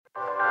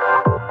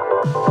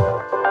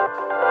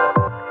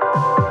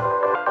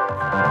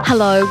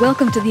Hello,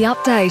 welcome to The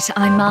Update.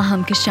 I'm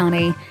Maham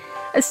Kashani.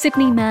 A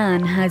Sydney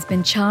man has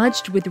been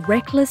charged with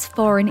reckless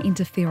foreign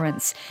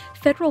interference.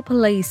 Federal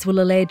police will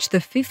allege the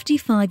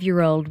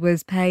 55-year-old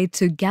was paid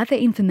to gather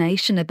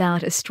information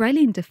about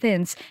Australian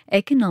defence,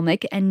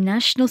 economic and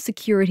national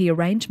security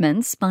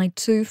arrangements by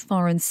two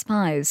foreign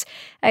spies.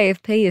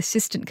 AFP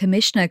Assistant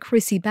Commissioner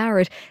Chrissy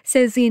Barrett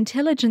says the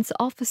intelligence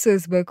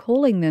officers were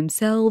calling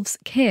themselves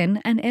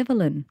Ken and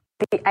Evelyn.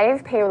 The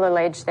AFP will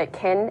allege that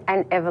Ken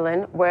and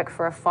Evelyn work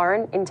for a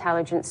foreign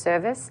intelligence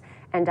service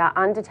and are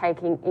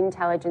undertaking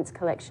intelligence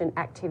collection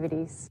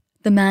activities.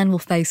 The man will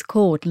face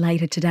court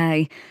later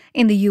today.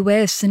 In the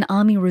US, an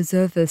Army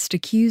reservist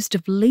accused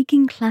of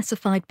leaking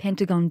classified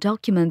Pentagon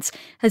documents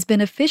has been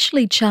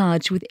officially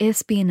charged with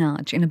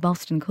espionage in a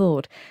Boston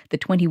court. The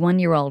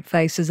 21-year-old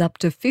faces up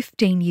to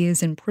 15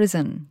 years in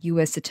prison.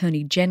 US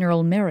Attorney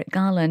General Merrick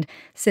Garland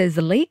says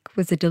the leak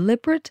was a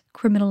deliberate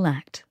criminal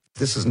act.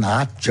 This is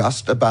not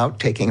just about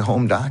taking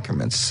home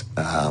documents.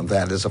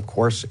 That is, of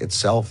course,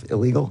 itself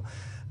illegal.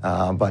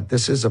 But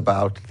this is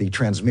about the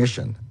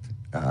transmission,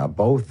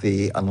 both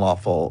the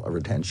unlawful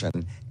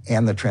retention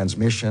and the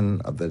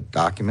transmission of the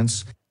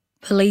documents.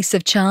 Police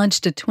have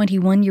charged a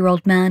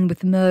 21-year-old man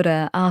with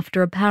murder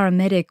after a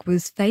paramedic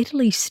was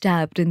fatally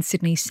stabbed in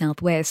Sydney's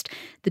southwest.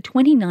 The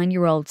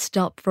 29-year-old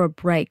stopped for a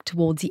break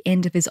towards the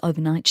end of his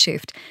overnight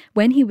shift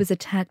when he was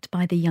attacked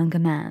by the younger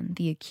man.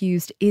 The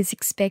accused is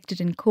expected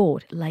in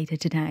court later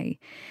today.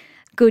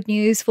 Good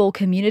news for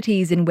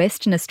communities in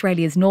Western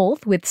Australia's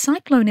north, with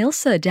Cyclone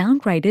Ilsa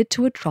downgraded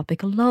to a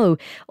tropical low.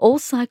 All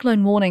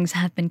cyclone warnings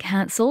have been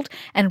cancelled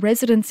and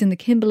residents in the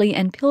Kimberley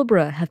and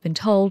Pilbara have been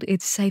told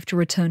it's safe to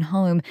return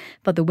home.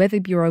 But the Weather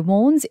Bureau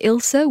warns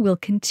Ilsa will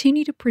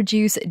continue to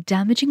produce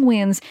damaging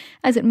winds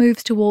as it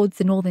moves towards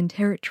the Northern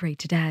Territory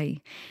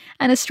today.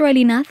 And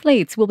Australian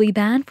athletes will be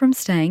banned from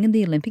staying in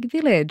the Olympic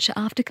Village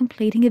after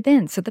completing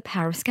events at the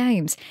Paris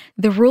Games.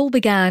 The rule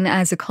began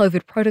as a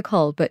COVID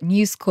protocol, but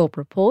News Corp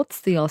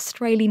reports the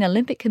Australian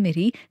Olympic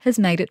Committee has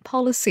made it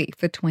policy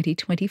for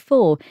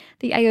 2024.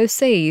 The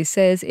AOC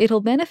says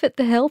it'll benefit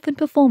the health and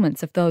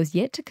performance of those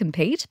yet to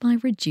compete by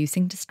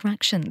reducing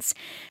distractions.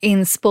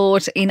 In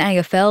sport, in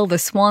AFL, the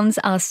Swans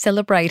are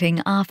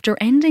celebrating after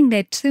ending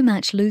their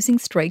two-match losing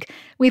streak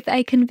with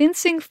a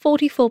convincing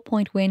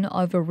 44-point win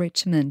over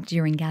Richmond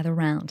during gather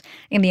round.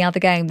 In the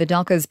other game, the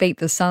Dockers beat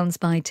the Suns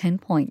by 10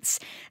 points.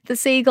 The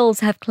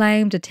Seagulls have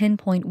claimed a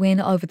 10-point win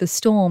over the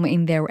Storm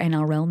in their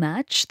NRL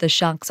match. The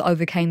Sharks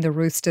overcame the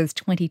Roosters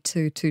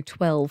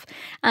 22-12.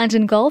 And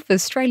in golf,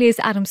 Australia's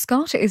Adam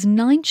Scott is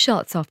 9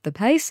 shots off the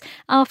pace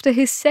after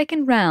his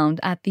second round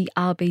at the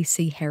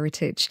RBC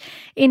Heritage.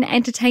 In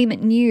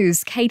entertainment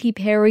news, Katy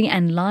Perry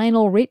and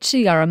Lionel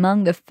Richie are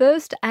among the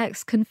first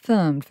acts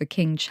confirmed for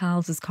King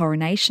Charles's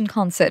coronation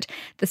concert.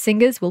 The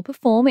singers will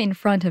perform in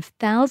front of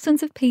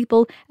thousands of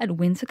people at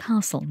Windsor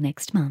Castle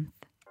next month.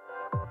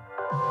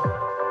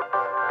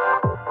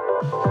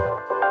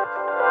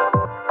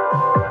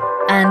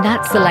 And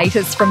that's the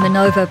latest from the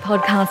Nova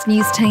podcast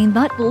news team,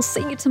 but we'll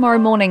see you tomorrow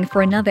morning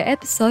for another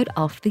episode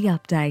of The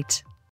Update.